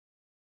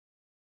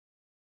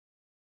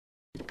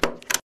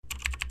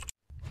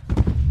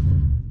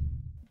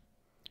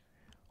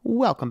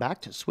Welcome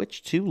back to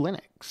Switch to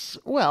Linux.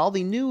 Well,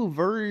 the new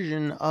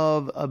version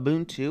of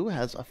Ubuntu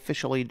has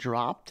officially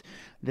dropped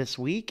this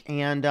week,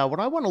 and what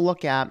I want to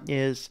look at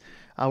is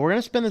we're going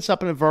to spin this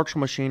up in a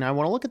virtual machine. I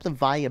want to look at the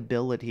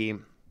viability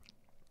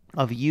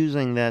of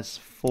using this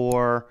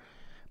for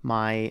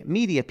my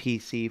media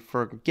PC,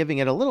 for giving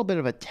it a little bit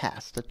of a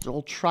test, a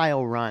little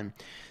trial run.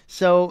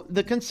 So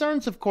the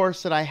concerns, of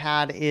course, that I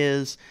had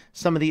is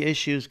some of the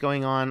issues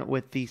going on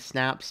with the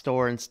Snap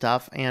Store and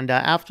stuff. And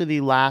after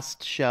the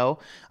last show,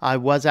 I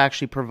was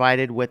actually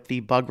provided with the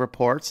bug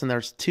reports, and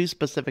there's two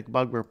specific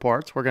bug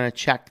reports. We're going to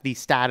check the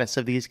status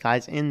of these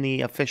guys in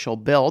the official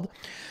build.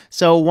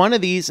 So one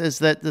of these is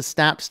that the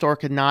Snap Store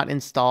could not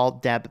install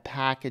deb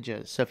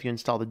packages. So if you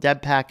install the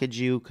deb package,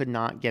 you could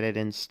not get it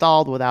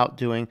installed without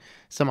doing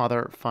some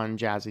other fun,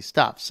 jazzy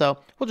stuff. So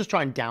we'll just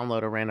try and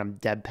download a random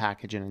deb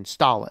package and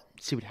install it.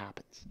 See what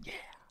happens. Yeah.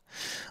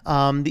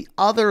 The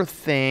other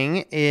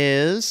thing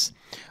is,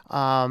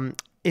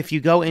 if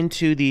you go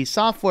into the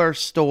software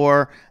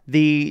store,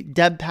 the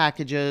deb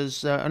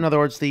packages, in other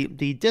words, the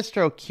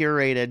distro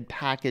curated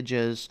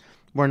packages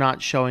were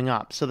not showing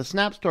up. So the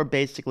Snap Store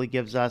basically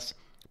gives us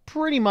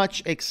pretty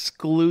much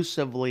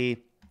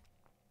exclusively,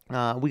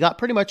 we got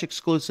pretty much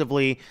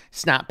exclusively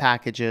Snap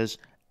packages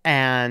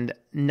and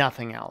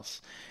nothing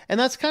else. And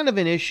that's kind of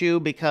an issue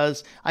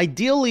because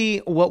ideally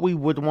what we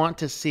would want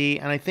to see,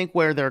 and I think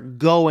where they're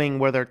going,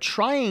 where they're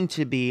trying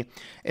to be,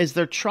 is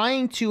they're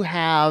trying to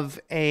have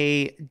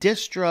a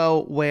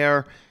distro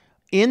where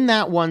in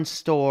that one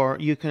store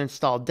you can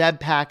install deb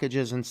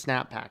packages and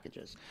Snap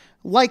packages.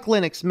 Like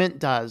Linux Mint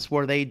does,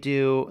 where they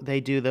do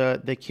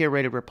the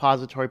curated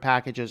repository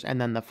packages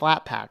and then the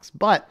flat packs.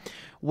 But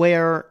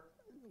where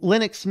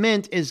Linux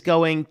Mint is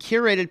going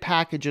curated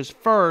packages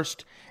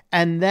first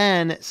and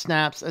then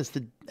Snaps as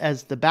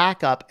the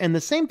backup. And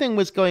the same thing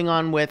was going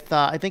on with,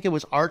 I think it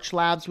was Arch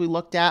Labs we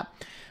looked at,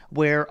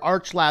 where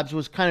Arch Labs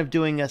was kind of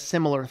doing a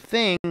similar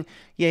thing.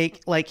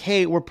 Like,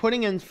 hey, we're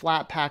putting in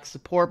Flatpak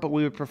support, but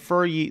we would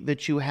prefer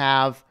that you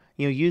have,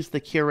 use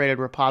the curated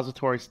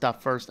repository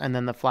stuff first and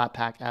then the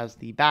Flatpak as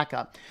the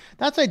backup.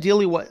 That's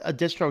ideally what a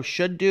distro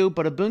should do,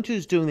 but Ubuntu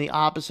is doing the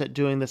opposite,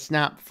 doing the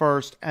Snap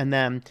first and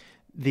then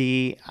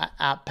the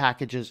app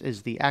packages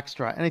is the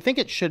extra. And I think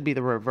it should be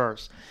the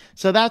reverse.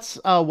 So that's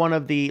one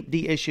of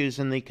the issues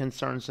and the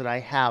concerns that I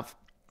have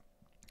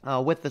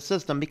with the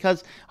system,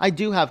 because I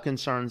do have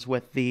concerns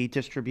with the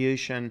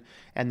distribution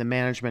and the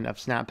management of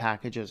Snap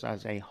packages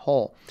as a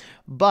whole.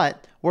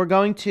 But we're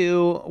going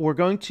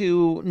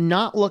to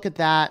not look at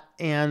that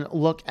and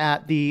look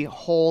at the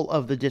whole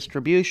of the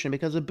distribution,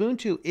 because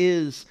Ubuntu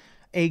is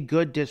a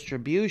good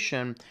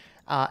distribution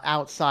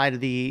outside of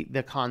the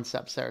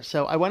concepts there.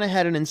 So I went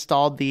ahead and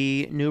installed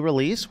the new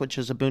release, which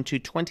is Ubuntu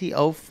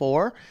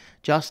 20.04.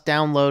 Just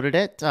downloaded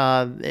it.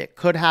 It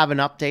could have an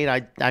update.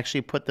 I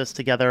actually put this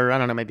together, I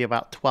don't know, maybe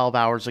about 12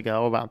 hours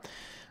ago, about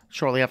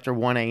shortly after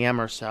 1 a.m.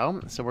 or so.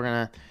 So we're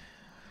going to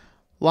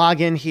log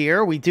in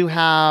here. We do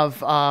have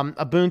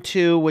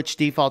Ubuntu, which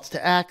defaults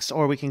to X,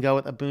 or we can go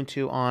with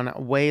Ubuntu on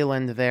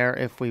Wayland there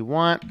if we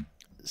want.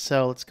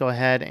 So let's go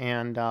ahead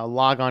and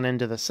log on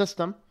into the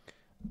system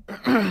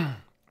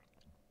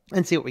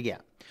and see what we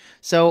get.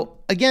 So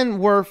again,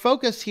 where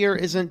focus here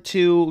isn't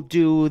to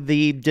do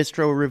the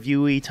distro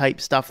review-y type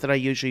stuff that I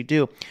usually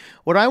do.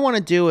 What I want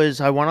to do is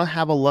I want to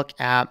have a look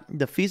at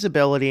the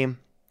feasibility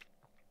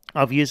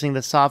of using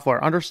the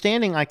software.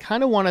 Understanding I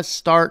kind of want to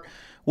start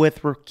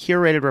with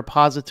curated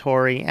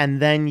repository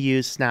and then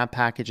use Snap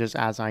packages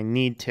as I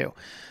need to.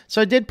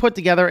 So I did put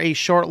together a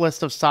short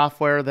list of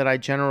software that I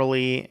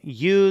generally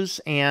use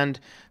and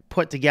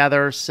put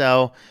together.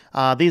 So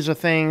these are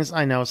things,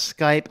 I know,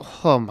 Skype,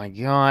 oh my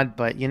god,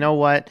 but you know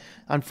what,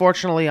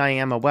 unfortunately I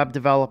am a web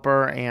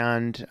developer,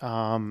 and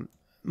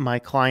my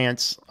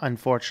clients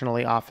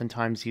unfortunately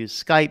oftentimes use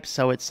Skype,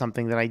 so it's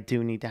something that I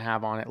do need to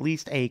have on at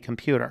least a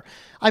computer.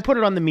 I put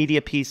it on the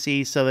media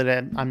PC so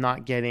that I'm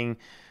not getting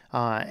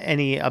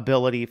any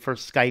ability for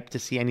Skype to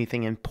see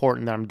anything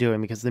important that I'm doing,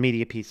 because the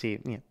media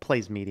PC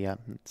plays media.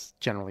 It's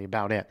generally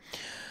about it.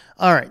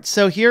 All right,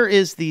 so here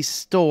is the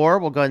store.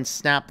 We'll go ahead and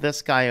snap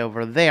this guy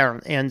over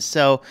there. And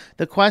so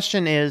the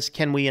question is,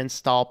 can we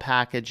install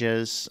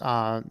packages?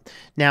 Now,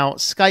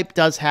 Skype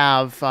does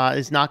have,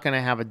 is not going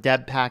to have a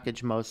deb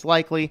package most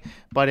likely,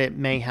 but it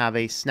may have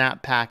a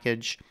Snap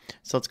package.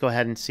 So let's go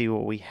ahead and see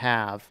what we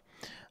have.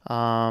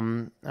 All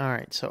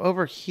right, so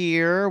over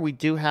here, we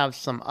do have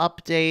some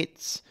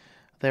updates.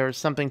 There's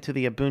something to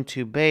the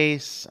Ubuntu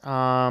base.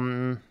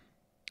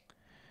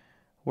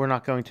 We're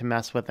not going to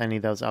mess with any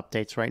of those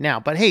updates right now.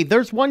 But hey,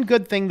 there's one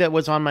good thing that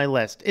was on my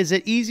list. Is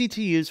it easy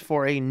to use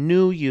for a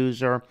new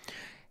user?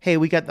 Hey,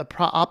 we got the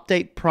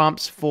update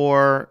prompts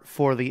for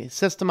the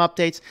system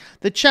updates.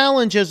 The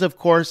challenge is, of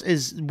course,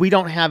 is we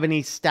don't have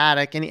any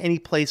static, any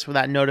place where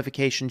that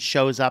notification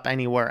shows up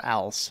anywhere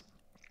else.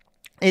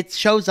 It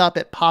shows up,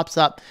 it pops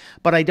up,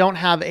 but I don't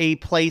have a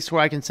place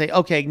where I can say,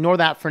 okay, ignore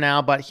that for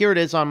now, but here it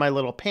is on my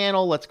little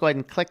panel. Let's go ahead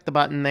and click the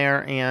button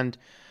there and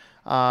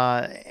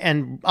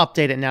and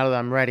update it now that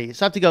I'm ready.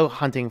 So I have to go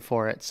hunting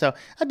for it. So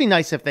that'd be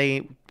nice if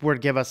they were to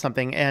give us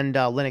something. And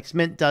Linux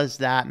Mint does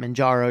that.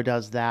 Manjaro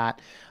does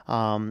that.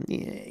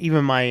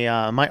 Even my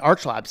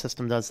ArchLab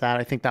system does that.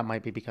 I think that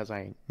might be because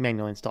I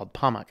manually installed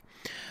Pamuk.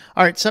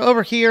 All right, so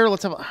over here,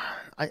 let's have.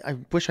 I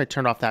wish I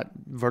turned off that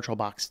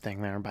VirtualBox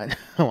thing there, but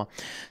oh well.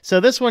 So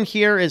this one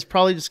here is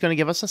probably just going to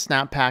give us a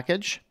snap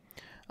package.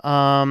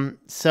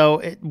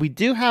 We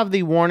do have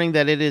the warning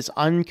that it is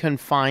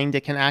unconfined.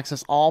 It can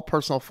access all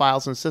personal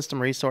files and system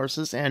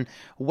resources. And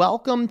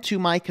welcome to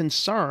my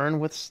concern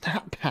with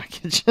snap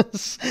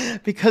packages,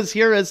 because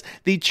here is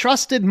the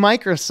trusted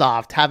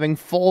Microsoft having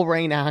full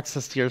reign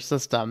access to your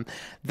system.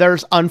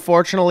 There's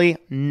unfortunately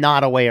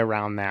not a way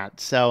around that.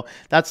 So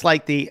that's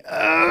like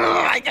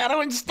I got to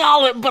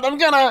install it, but I'm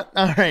gonna.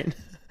 All right.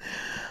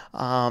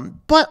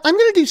 But I'm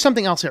gonna do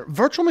something else here.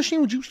 Virtual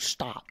machine, would you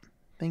stop?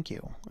 Thank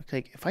you.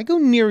 Okay, if I go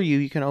near you,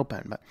 you can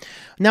open. But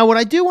now what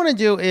I do want to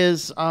do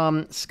is,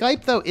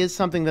 Skype, though, is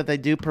something that they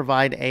do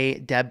provide a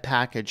deb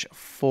package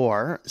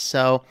for.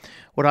 So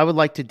what I would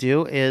like to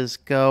do is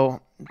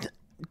go...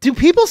 Do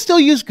people still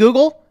use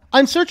Google?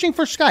 I'm searching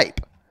for Skype.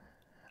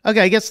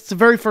 Okay, I guess it's the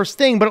very first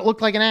thing, but it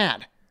looked like an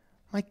ad.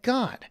 My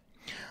God.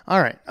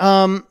 All right.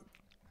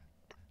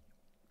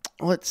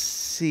 Let's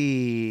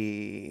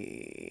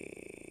see.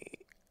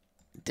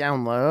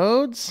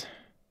 Downloads.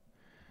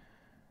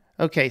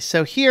 Okay,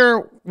 so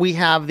here we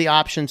have the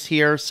options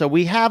here. So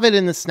we have it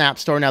in the Snap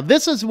Store. Now,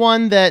 this is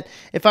one that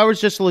if I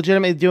was just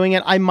legitimately doing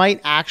it, I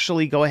might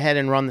actually go ahead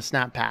and run the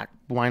Snap Pack.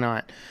 Why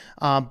not?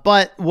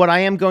 But what I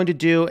am going to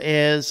do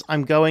is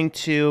I'm going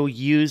to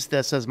use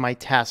this as my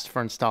test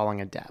for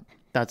installing a deb.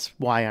 That's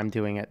why I'm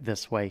doing it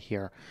this way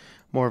here.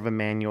 More of a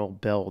manual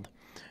build.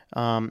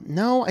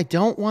 No, I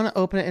don't want to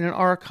open it in an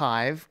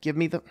archive. Give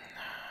me the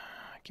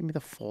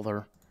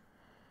folder.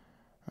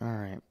 All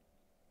right.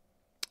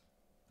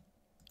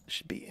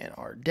 Should be in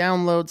our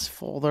downloads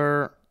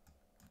folder.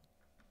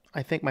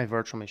 I think my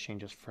virtual machine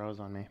just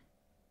froze on me.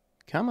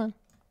 Come on.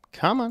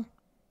 Come on.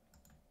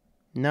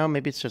 No,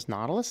 maybe it's just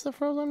Nautilus that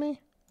froze on me?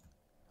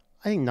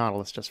 I think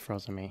Nautilus just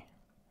froze on me.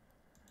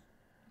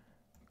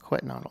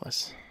 Quit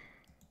Nautilus.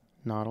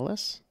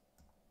 Nautilus.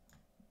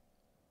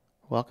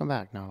 Welcome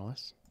back,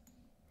 Nautilus.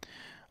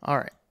 All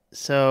right.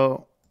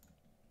 So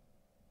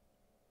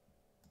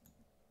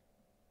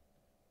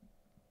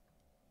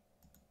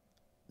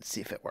let's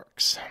see if it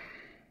works.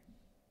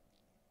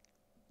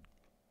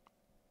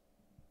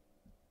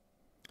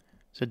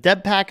 So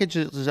deb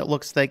packages, it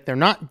looks like they're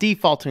not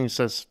defaulting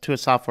to a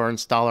software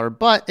installer,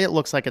 but it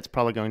looks like it's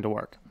probably going to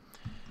work.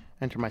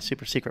 Enter my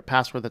super secret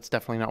password. That's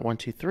definitely not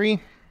 123.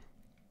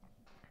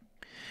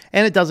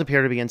 And it does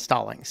appear to be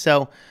installing.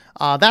 So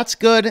that's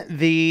good.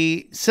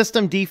 The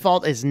system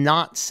default is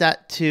not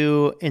set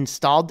to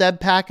install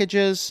deb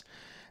packages.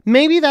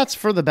 Maybe that's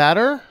for the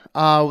better.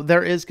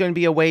 There is going to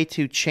be a way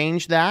to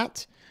change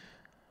that.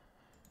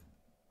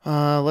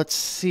 Let's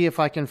see if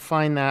I can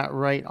find that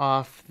right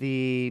off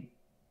the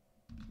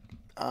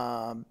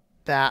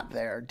that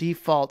there.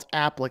 Default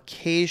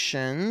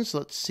applications.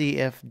 Let's see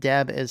if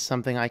deb is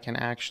something I can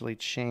actually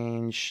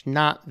change.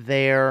 Not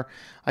there.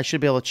 I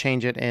should be able to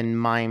change it in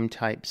MIME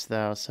types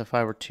though. So if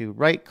I were to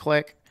right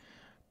click,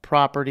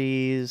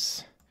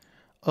 properties,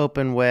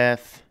 open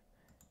with,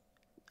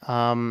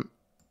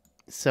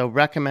 so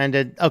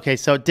recommended. Okay,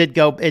 so it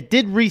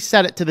did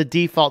reset it to the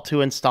default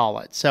to install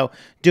it. So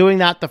doing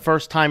that the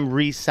first time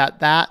reset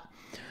that.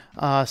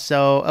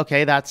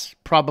 Okay, that's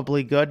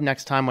probably good.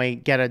 Next time I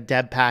get a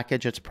deb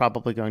package, it's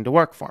probably going to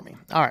work for me.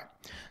 All right,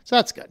 so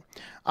that's good.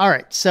 All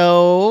right,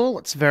 so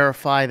let's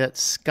verify that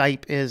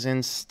Skype is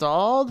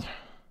installed.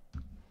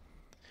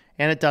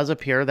 And it does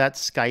appear that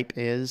Skype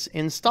is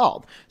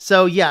installed.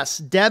 So yes,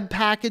 deb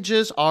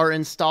packages are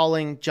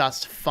installing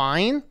just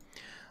fine.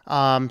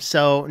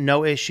 So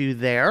no issue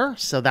there.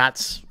 So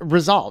that's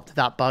resolved.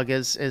 That bug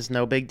is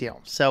no big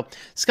deal. So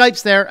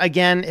Skype's there.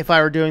 Again, if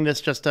I were doing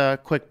this just a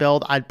quick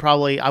build, I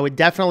would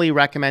definitely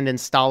recommend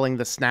installing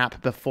the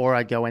Snap before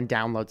I go and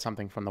download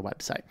something from the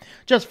website.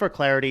 Just for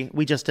clarity,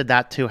 we just did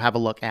that to have a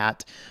look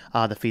at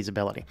the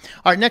feasibility.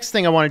 All right, next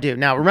thing I want to do.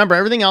 Now, remember,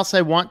 everything else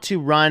I want to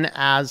run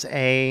as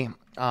a,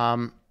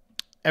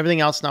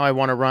 everything else now I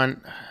want to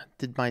run...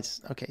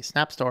 Okay,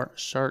 Snap Store,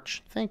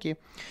 search, thank you.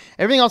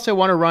 Everything else I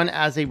want to run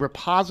as a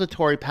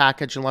repository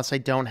package unless I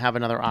don't have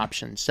another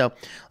option. So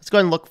let's go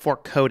ahead and look for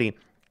Kodi.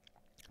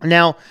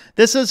 Now,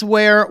 this is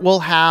where we'll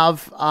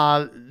have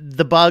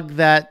the bug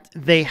that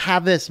they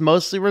have this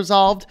mostly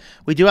resolved.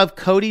 We do have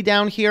Kodi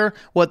down here.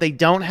 What they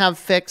don't have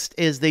fixed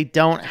is they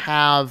don't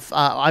have...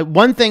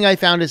 one thing I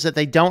found is that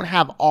they don't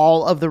have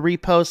all of the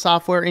repo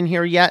software in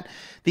here yet.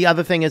 The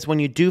other thing is when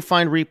you do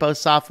find repo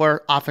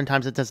software,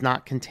 oftentimes it does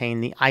not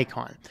contain the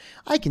icon.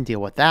 I can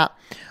deal with that.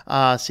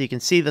 So you can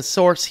see the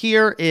source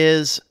here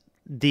is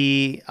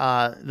the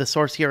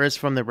source here is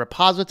from the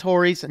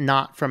repositories,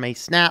 not from a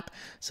snap.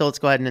 So let's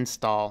go ahead and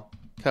install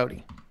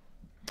Kodi.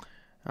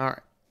 All right.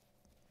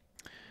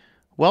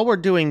 While we're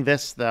doing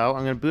this, though,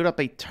 I'm going to boot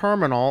up a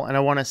terminal, and I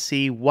want to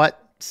see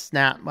what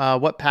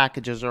what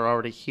packages are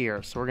already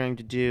here. So we're going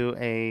to do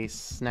a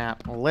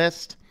snap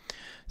list.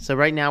 So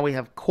right now we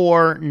have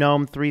Core,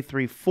 GNOME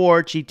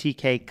 334,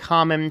 GTK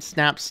Common,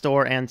 Snap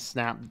Store, and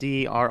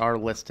Snapd are our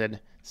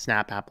listed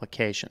Snap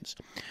applications.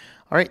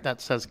 All right,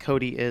 that says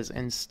Kodi is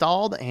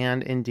installed,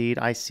 and indeed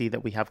I see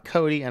that we have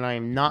Kodi, and I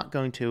am not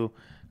going to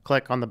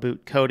click on the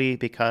boot Kodi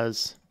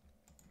because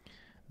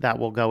that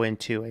will go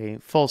into a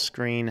full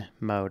screen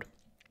mode.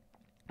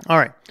 All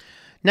right,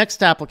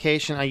 next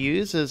application I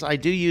use is I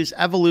do use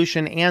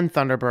Evolution and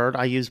Thunderbird.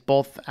 I use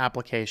both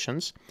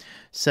applications.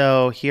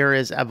 So here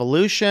is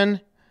Evolution.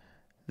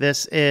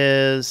 This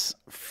is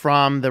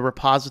from the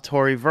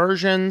repository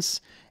versions,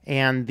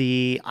 and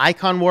the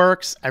icon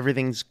works.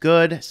 Everything's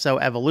good. So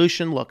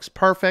Evolution looks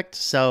perfect.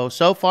 So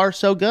far,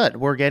 so good.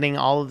 We're getting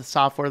all of the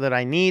software that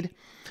I need.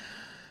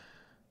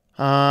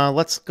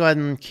 Let's go ahead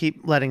and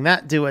keep letting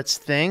that do its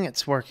thing.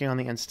 It's working on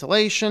the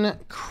installation.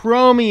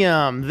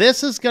 Chromium.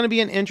 This is going to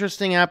be an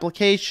interesting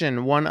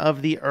application. One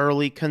of the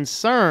early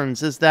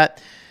concerns is that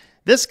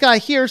this guy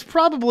here is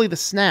probably the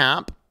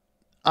snap.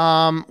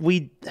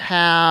 We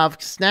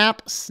have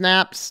snap,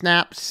 snap,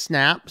 snap,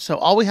 snap. So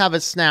all we have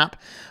is snap.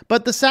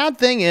 But the sad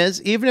thing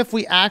is, even if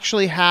we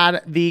actually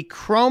had the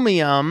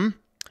Chromium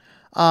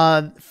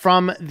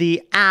from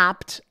the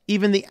apt,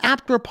 even the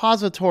apt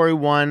repository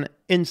one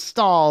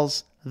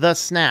installs the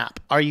snap.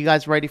 Are you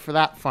guys ready for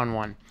that fun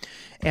one?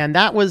 And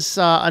that was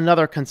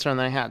another concern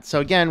that I had. So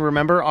again,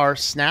 remember our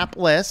snap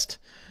list.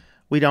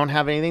 We don't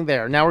have anything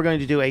there. Now we're going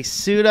to do a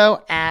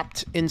sudo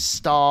apt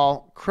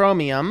install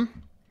Chromium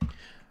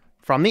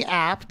from the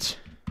apt.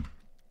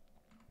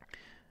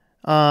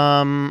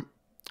 Oh,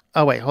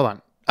 wait, hold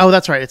on. Oh,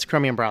 that's right. It's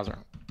Chromium browser.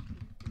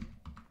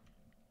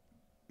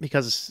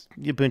 Because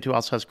Ubuntu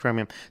also has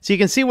Chromium. So you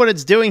can see what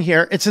it's doing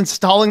here. It's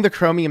installing the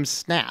Chromium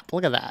snap.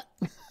 Look at that.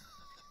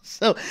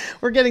 So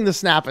we're getting the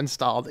snap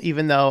installed,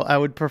 even though I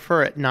would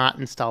prefer it not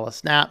install a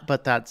snap,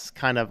 but that's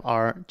kind of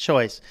our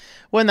choice.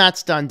 When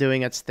that's done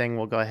doing its thing,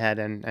 we'll go ahead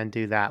and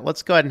do that.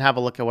 Let's go ahead and have a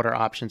look at what our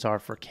options are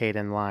for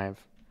Kdenlive.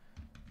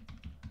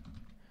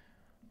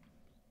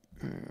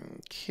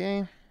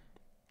 Okay.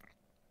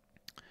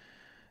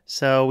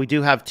 So we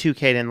do have two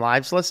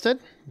Kdenlives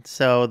listed.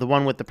 So the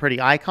one with the pretty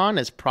icon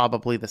is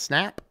probably the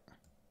snap.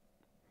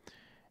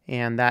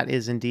 And that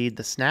is indeed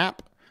the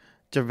snap.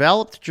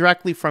 Developed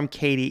directly from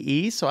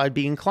KDE, so I'd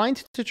be inclined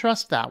to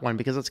trust that one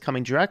because it's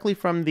coming directly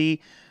from the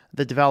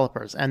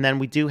developers. And then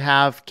we do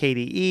have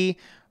Kdenlive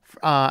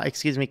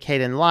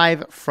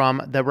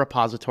from the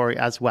repository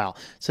as well.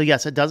 So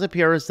yes, it does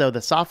appear as though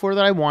the software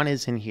that I want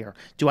is in here.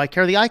 Do I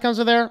care the icons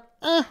are there?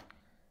 I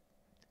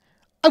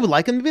would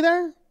like them to be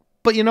there,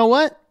 but you know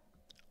what?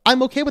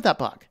 I'm okay with that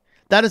bug.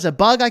 That is a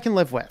bug I can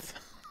live with.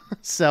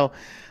 So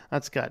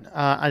that's good.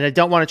 And I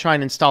don't want to try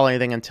and install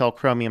anything until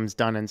Chromium's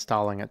done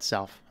installing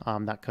itself.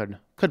 That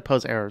could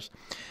pose errors.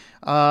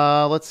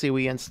 Let's see.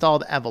 We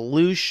installed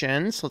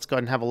Evolution. So let's go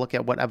ahead and have a look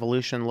at what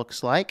Evolution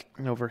looks like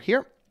over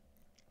here.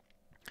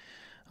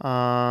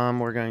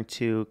 We're going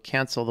to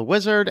cancel the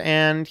wizard,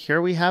 and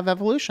here we have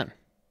Evolution.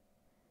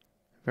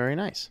 Very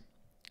nice.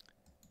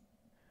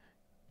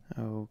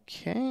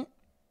 Okay.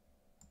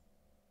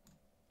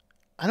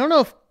 I don't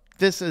know if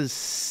this is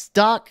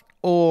stuck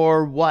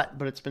or what,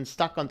 but it's been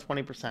stuck on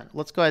 20%.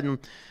 Let's go ahead and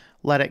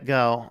let it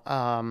go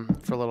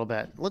for a little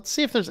bit. Let's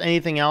see if there's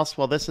anything else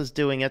while this is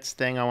doing its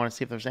thing. I want to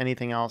see if there's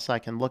anything else I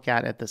can look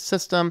at the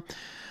system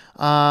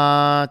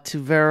to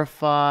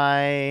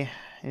verify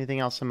anything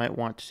else I might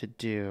want to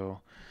do.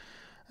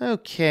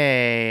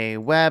 Okay,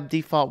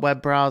 default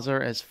web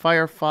browser is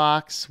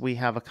Firefox. We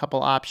have a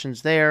couple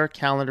options there.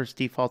 Calendar's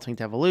defaulting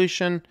to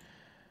Evolution.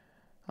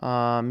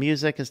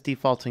 Music is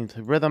defaulting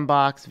to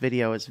Rhythmbox.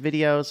 Video is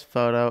videos.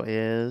 Photo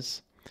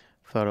is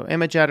photo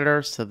image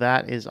editor. So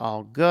that is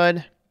all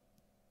good.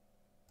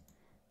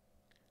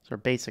 So our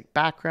basic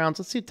backgrounds.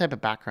 Let's see what type of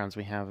backgrounds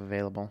we have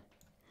available.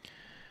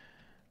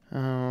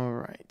 All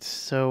right.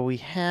 So we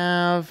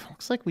have,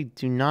 looks like we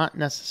do not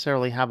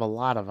necessarily have a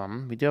lot of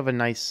them. We do have a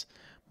nice,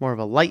 more of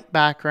a light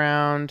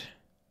background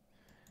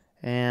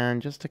and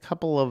just a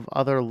couple of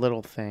other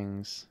little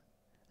things.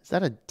 Is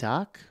that a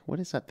duck? What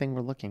is that thing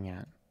we're looking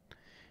at?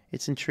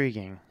 It's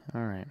intriguing.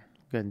 All right,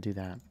 go ahead and do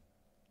that.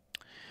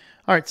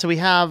 All right, so we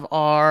have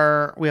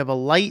a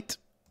light,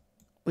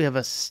 we have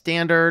a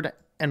standard,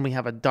 and we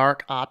have a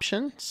dark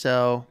option.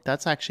 So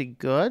that's actually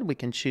good. We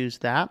can choose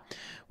that.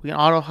 We can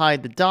auto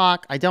hide the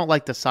dock. I don't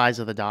like the size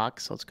of the dock,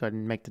 so let's go ahead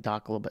and make the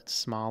dock a little bit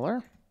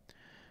smaller.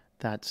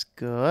 That's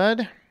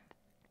good.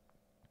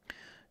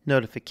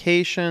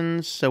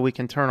 Notifications, so we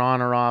can turn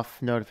on or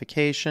off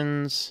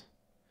notifications.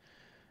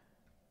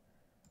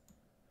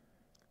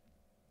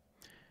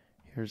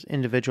 Here's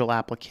individual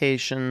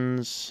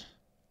applications.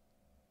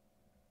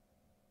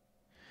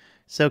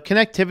 So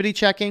connectivity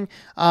checking.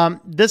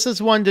 This is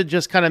one to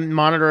just kind of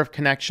monitor if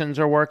connections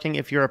are working.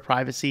 If you're a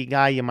privacy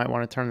guy, you might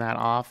want to turn that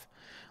off.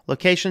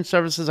 Location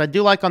services. I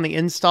do like on the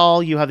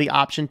install, you have the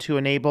option to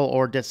enable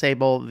or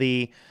disable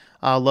the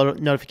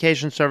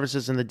Notification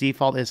services in the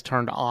default is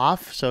turned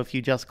off. So if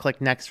you just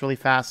click next really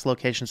fast,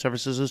 location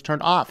services is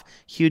turned off.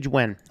 Huge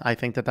win. I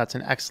think that that's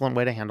an excellent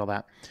way to handle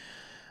that.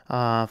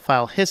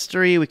 File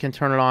history, we can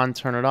turn it on,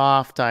 turn it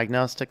off,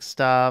 diagnostic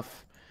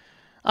stuff.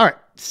 All right,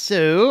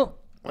 so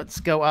let's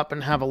go up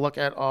and have a look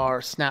at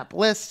our snap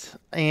list.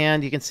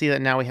 And you can see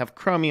that now we have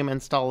Chromium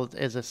installed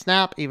as a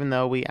snap, even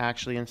though we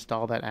actually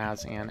installed that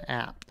as an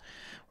app.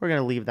 We're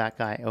going to leave that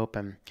guy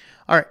open.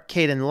 All right,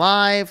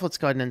 Kdenlive. Let's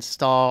go ahead and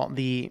install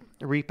the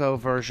repo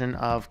version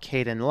of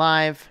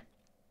Kdenlive.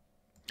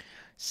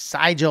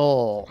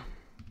 Sigil.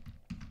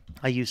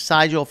 I use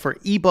Sigil for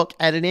ebook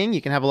editing.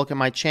 You can have a look at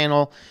my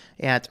channel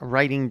at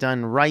Writing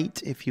Done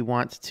Right if you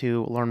want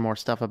to learn more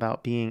stuff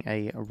about being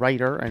a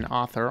writer and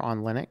author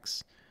on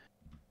Linux.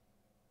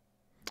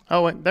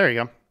 Oh, wait, there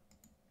you go.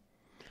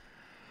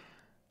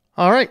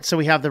 All right, so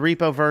we have the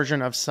repo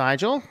version of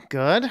Sigil.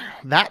 Good.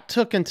 That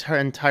took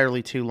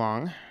entirely too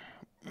long.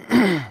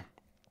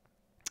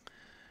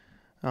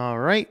 All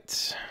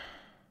right.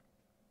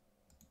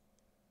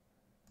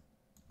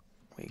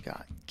 We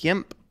got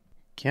GIMP.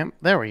 GIMP,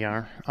 there we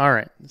are. All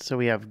right, so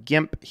we have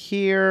GIMP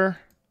here.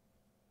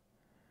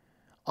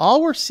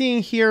 All we're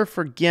seeing here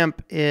for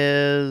GIMP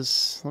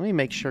is, let me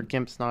make sure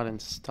GIMP's not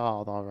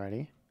installed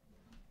already.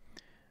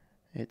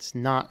 It's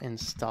not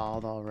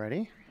installed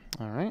already.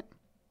 All right.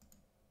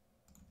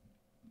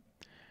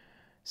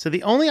 So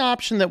the only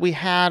option that we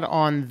had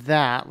on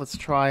that, let's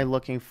try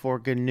looking for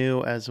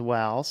GNU as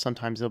well.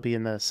 Sometimes it'll be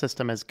in the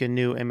system as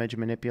GNU Image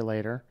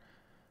Manipulator.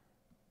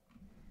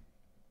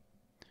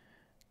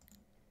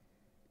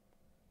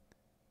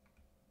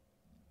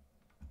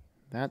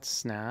 That's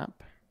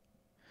Snap.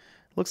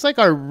 Looks like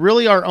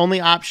our only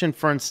option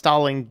for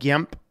installing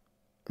GIMP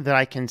that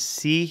I can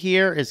see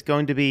here is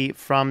going to be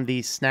from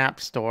the Snap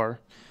store.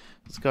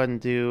 Let's go ahead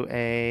and do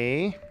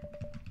a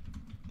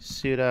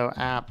sudo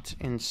apt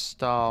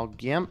install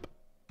GIMP.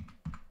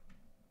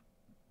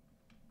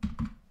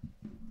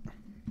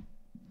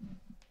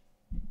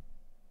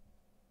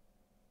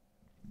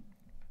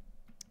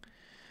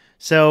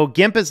 So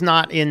GIMP is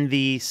not in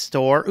the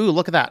store. Ooh,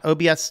 look at that.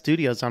 OBS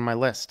Studio's on my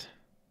list.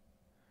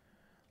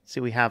 Let's see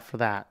what we have for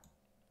that.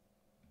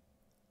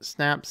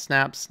 Snap,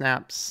 snap,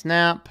 snap,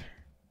 snap.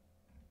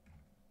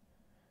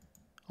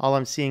 All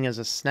I'm seeing is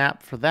a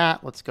snap for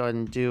that. Let's go ahead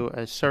and do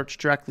a search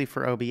directly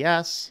for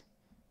OBS.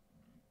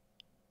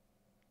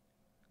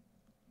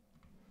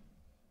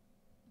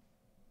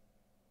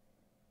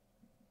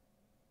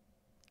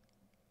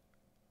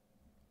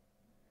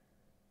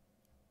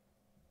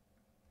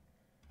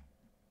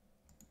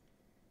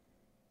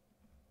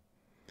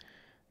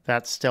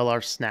 That's still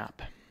our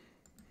snap.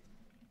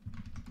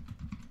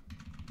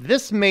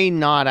 This may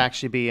not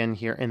actually be in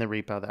here in the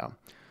repo though.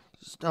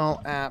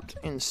 Install apt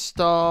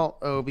install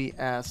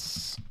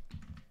OBS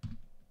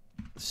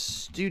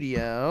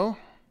Studio.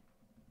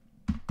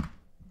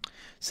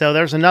 So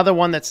there's another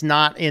one that's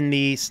not in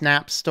the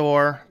Snap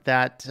store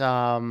that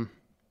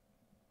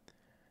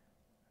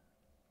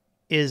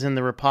is in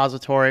the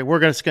repository. We're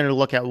just going to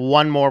look at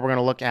one more. We're going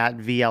to look at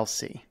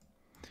VLC.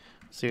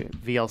 See what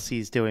VLC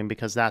is doing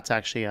because that's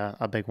actually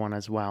a big one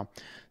as well.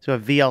 So we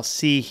have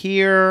VLC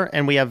here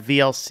and we have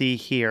VLC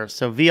here.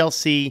 So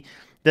VLC,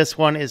 this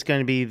one is going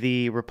to be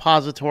the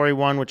repository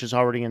one, which is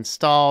already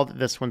installed.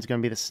 This one's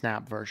going to be the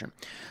Snap version.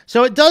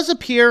 So it does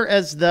appear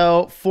as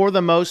though, for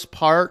the most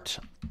part,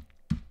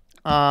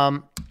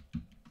 a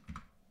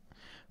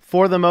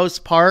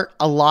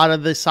lot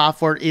of the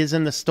software is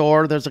in the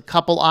store. There's a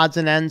couple odds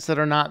and ends that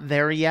are not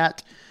there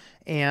yet.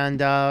 And,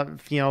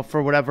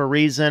 for whatever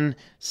reason.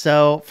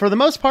 So for the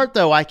most part,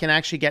 though, I can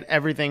actually get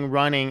everything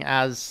running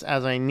as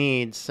I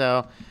need.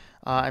 So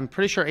I'm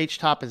pretty sure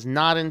HTOP is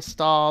not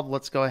installed.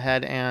 Let's go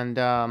ahead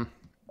and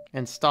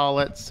install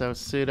it. So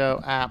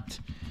sudo apt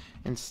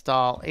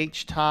install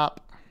HTOP.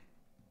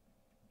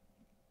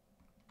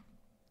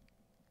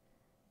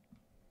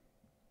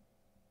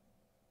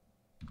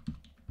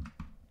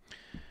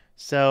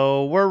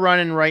 So we're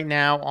running right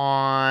now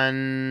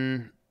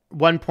on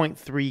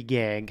 1.3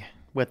 gig.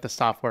 With the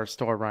software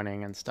store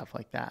running and stuff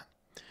like that.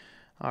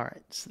 All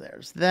right, so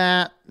there's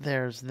that,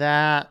 there's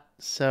that.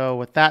 So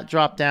with that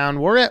drop down,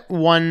 we're at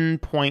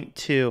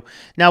 1.2.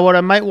 Now what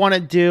I might want to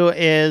do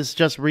is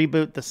just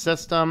reboot the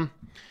system.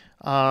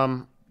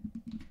 Rebooting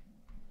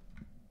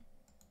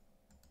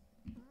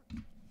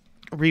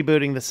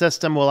the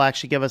system will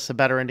actually give us a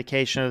better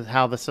indication of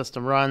how the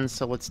system runs.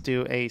 So let's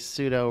do a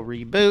sudo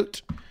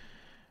reboot.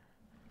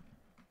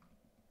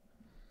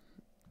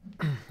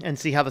 And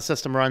see how the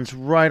system runs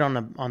right on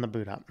the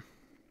boot up.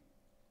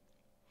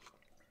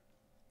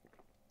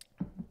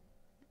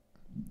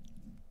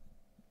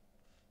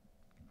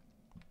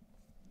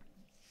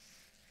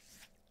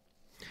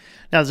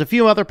 Now, there's a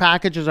few other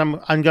packages I'm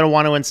going to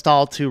want to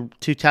install to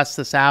test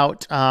this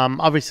out.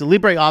 Obviously,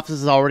 LibreOffice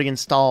is already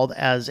installed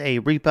as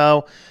a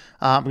repo.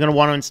 I'm going to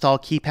want to install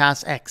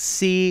KeePass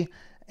XC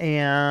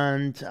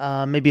and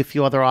maybe a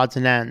few other odds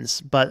and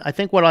ends. But I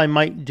think what I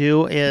might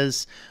do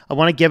is I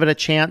want to give it a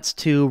chance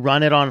to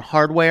run it on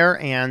hardware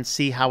and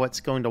see how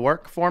it's going to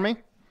work for me.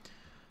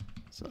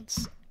 So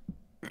let's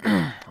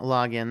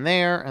log in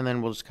there, and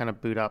then we'll just kind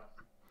of boot up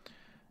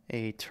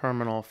a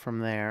terminal from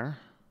there.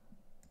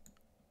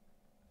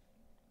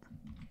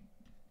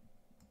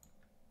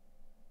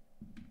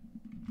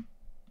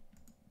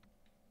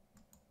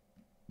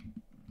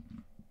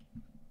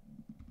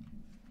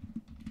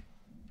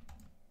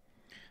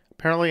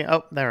 Apparently,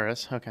 oh, there it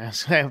is. Okay.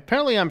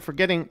 Apparently, I'm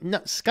forgetting. No,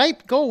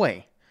 Skype, go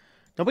away.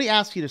 Nobody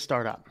asked you to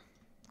start up.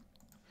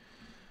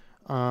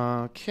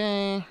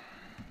 Okay.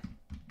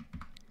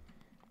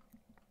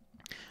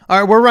 All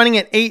right, we're running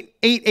at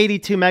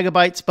 882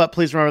 megabytes, but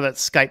please remember that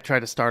Skype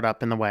tried to start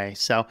up in the way.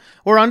 So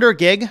we're under a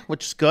gig,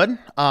 which is good.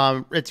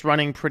 It's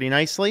running pretty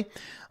nicely.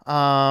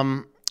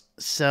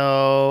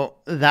 So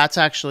that's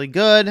actually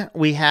good.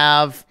 We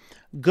have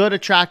good,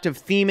 attractive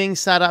theming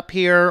set up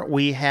here.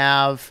 We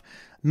have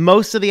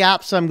most of the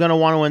apps I'm going to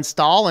want to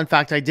install. In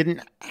fact, I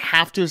didn't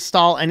have to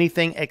install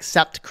anything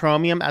except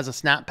Chromium as a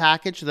snap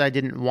package that I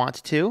didn't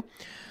want to.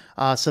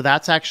 So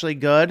that's actually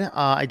good.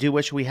 I do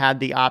wish we had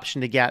the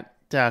option to get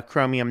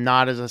Chromium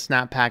not as a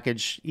snap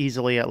package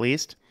easily, at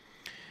least.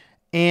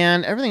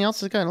 And everything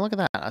else is good. Look at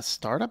that. A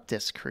startup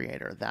disk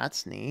creator.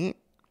 That's neat.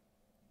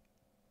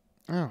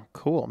 Oh,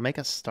 cool. Make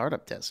a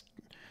startup disk.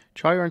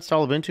 Try or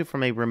install Ubuntu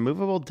from a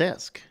removable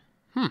disk.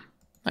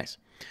 Nice.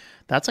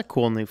 That's a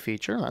cool new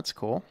feature. That's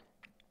cool.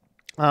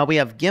 We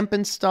have GIMP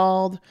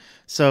installed.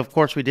 So, of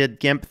course, we did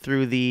GIMP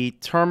through the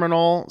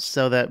terminal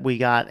so that we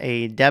got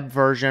a deb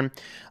version.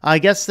 I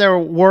guess there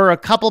were a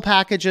couple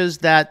packages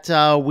that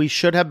we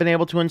should have been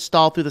able to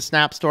install through the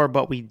Snap Store,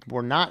 but we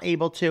were not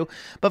able to.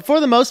 But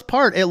for the most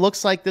part, it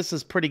looks like this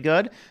is pretty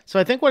good. So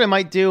I think what I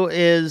might do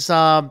is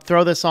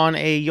throw this on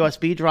a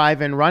USB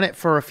drive and run it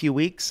for a few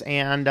weeks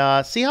and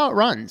see how it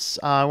runs.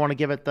 I want to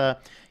give it the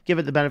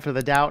benefit of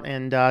the doubt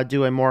and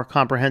do a more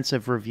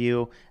comprehensive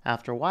review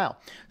after a while.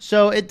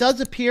 So it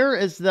does appear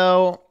as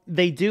though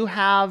they do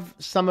have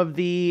some of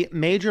the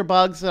major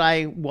bugs that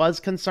I was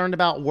concerned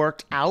about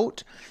worked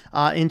out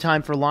in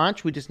time for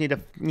launch. We just need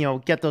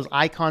to, get those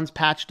icons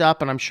patched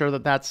up, and I'm sure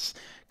that that's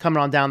coming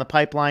on down the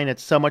pipeline.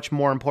 It's so much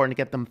more important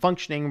to get them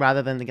functioning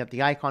rather than to get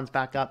the icons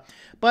back up.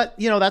 But,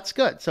 that's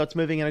good. So it's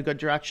moving in a good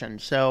direction.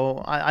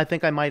 So I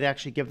think I might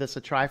actually give this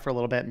a try for a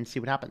little bit and see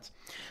what happens.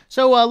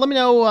 So let me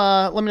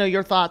know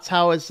your thoughts.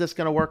 How is this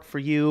going to work for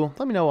you?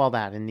 Let me know all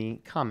that in the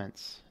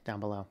comments down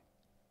below.